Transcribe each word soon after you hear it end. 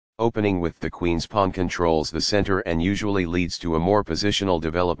Opening with the queen's pawn controls the center and usually leads to a more positional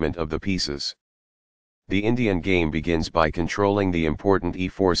development of the pieces. The Indian game begins by controlling the important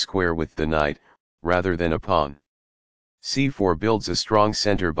e4 square with the knight, rather than a pawn. c4 builds a strong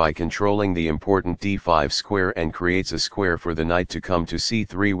center by controlling the important d5 square and creates a square for the knight to come to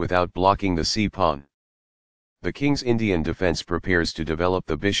c3 without blocking the c-pawn. The king's Indian defense prepares to develop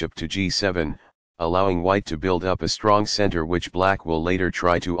the bishop to g7, allowing white to build up a strong center which black will later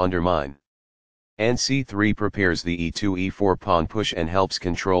try to undermine. And c3 prepares the e2-e4 pawn push and helps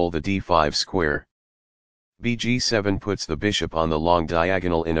control the d5 square. bg7 puts the bishop on the long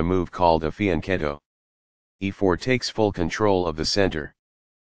diagonal in a move called a fianchetto. e4 takes full control of the center.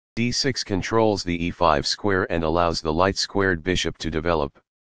 d6 controls the e5 square and allows the light-squared bishop to develop.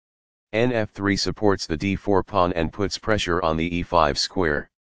 Nf3 supports the d4 pawn and puts pressure on the e5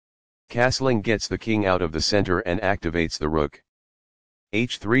 square. Castling gets the king out of the center and activates the rook.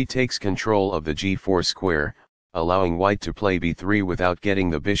 h3 takes control of the g4 square, allowing white to play b3 without getting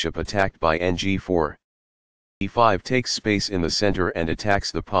the bishop attacked by ng4. e5 takes space in the center and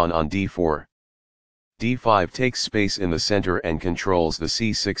attacks the pawn on d4. d5 takes space in the center and controls the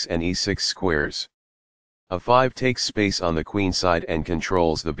c6 and e6 squares. a5 takes space on the queen side and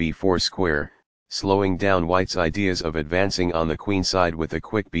controls the b4 square, slowing down white's ideas of advancing on the queen side with a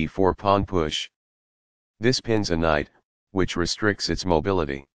quick b4 pawn push. This pins a knight, which restricts its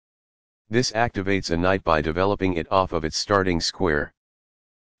mobility. This activates a knight by developing it off of its starting square.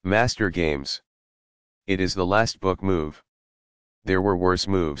 Master games. It is the last book move. There were worse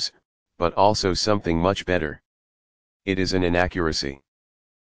moves, but also something much better. It is an inaccuracy.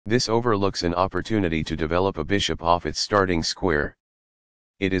 This overlooks an opportunity to develop a bishop off its starting square.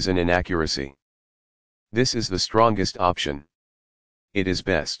 It is an inaccuracy. This is the strongest option. It is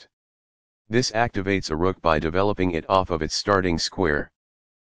best. This activates a rook by developing it off of its starting square.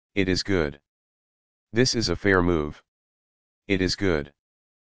 It is good. This is a fair move. It is good.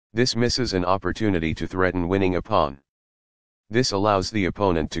 This misses an opportunity to threaten winning a pawn. This allows the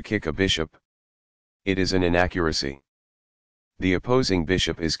opponent to kick a bishop. It is an inaccuracy. The opposing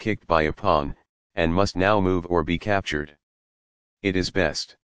bishop is kicked by a pawn, and must now move or be captured. It is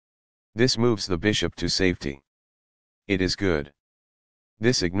best. This moves the bishop to safety. It is good.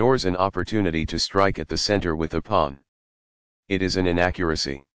 This ignores an opportunity to strike at the center with a pawn. It is an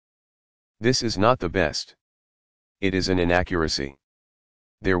inaccuracy. This is not the best. It is an inaccuracy.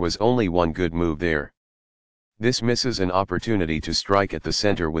 There was only one good move there. This misses an opportunity to strike at the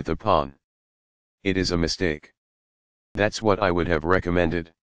center with a pawn. It is a mistake. That's what I would have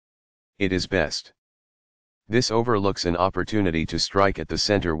recommended. It is best. This overlooks an opportunity to strike at the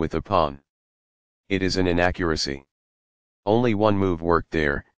center with a pawn. It is an inaccuracy. Only one move worked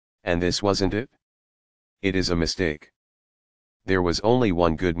there, and this wasn't it? It is a mistake. There was only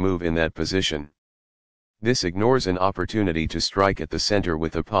one good move in that position. This ignores an opportunity to strike at the center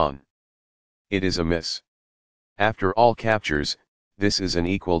with a pawn. It is a miss. After all captures, this is an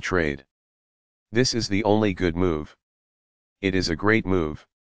equal trade. This is the only good move. It is a great move.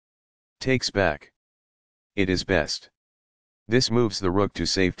 Takes back. It is best. This moves the rook to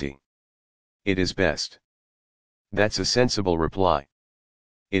safety. It is best. That's a sensible reply.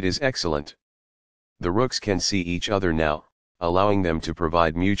 It is excellent. The rooks can see each other now, allowing them to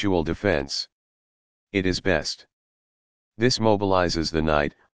provide mutual defense. It is best. This mobilizes the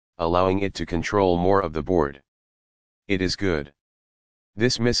knight, allowing it to control more of the board. It is good.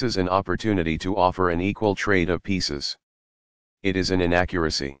 This misses an opportunity to offer an equal trade of pieces. It is an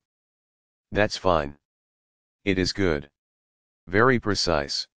inaccuracy. That's fine. It is good. Very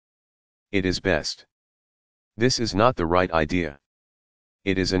precise. It is best. This is not the right idea.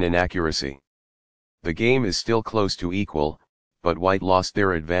 It is an inaccuracy. The game is still close to equal, but white lost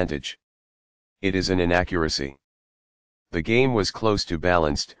their advantage. It is an inaccuracy. The game was close to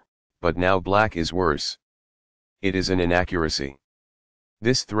balanced, but now black is worse. It is an inaccuracy.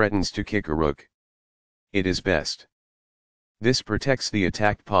 This threatens to kick a rook. It is best. This protects the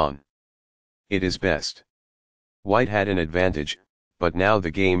attacked pawn. It is best. White had an advantage, but now the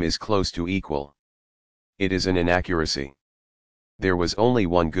game is close to equal. It is an inaccuracy. There was only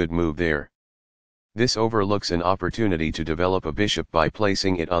one good move there. This overlooks an opportunity to develop a bishop by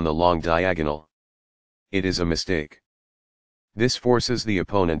placing it on the long diagonal. It is a mistake. This forces the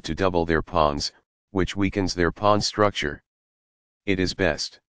opponent to double their pawns, which weakens their pawn structure. It is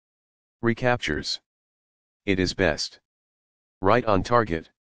best. Recaptures. It is best. Right on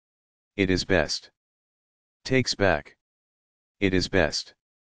target. It is best. Takes back. It is best.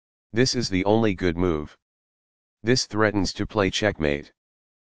 This is the only good move. This threatens to play checkmate.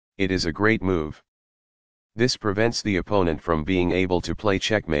 It is a great move. This prevents the opponent from being able to play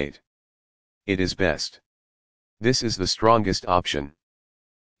checkmate. It is best. This is the strongest option.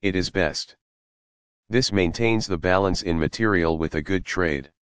 It is best. This maintains the balance in material with a good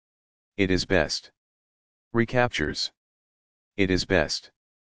trade. It is best. Recaptures. It is best.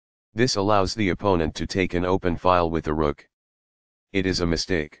 This allows the opponent to take an open file with a rook. It is a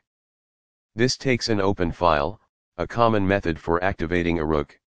mistake. This takes an open file, a common method for activating a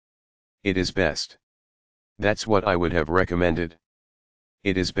rook. It is best. That's what I would have recommended.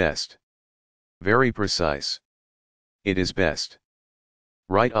 It is best. Very precise. It is best.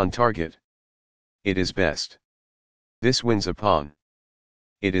 Right on target. It is best. This wins a pawn.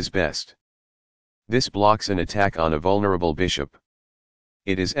 It is best. This blocks an attack on a vulnerable bishop.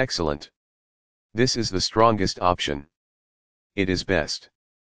 It is excellent. This is the strongest option. It is best.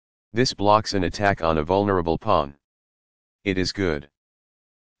 This blocks an attack on a vulnerable pawn. It is good.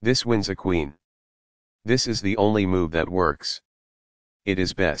 This wins a queen. This is the only move that works. It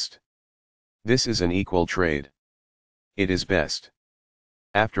is best. This is an equal trade. It is best.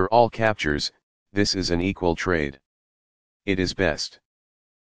 After all captures, this is an equal trade. It is best.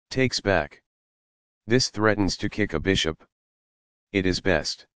 Takes back. This threatens to kick a bishop. It is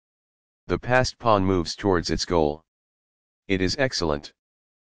best. The passed pawn moves towards its goal. It is excellent.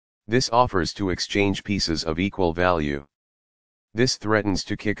 This offers to exchange pieces of equal value. This threatens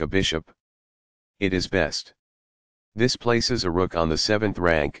to kick a bishop. It is best. This places a rook on the 7th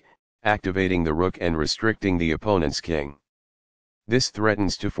rank, activating the rook and restricting the opponent's king. This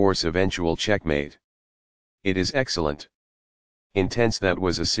threatens to force eventual checkmate. It is excellent. Intense. That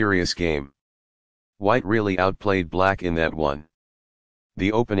was a serious game. White really outplayed black in that one.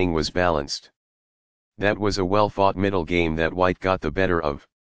 The opening was balanced. That was a well-fought middle game that white got the better of.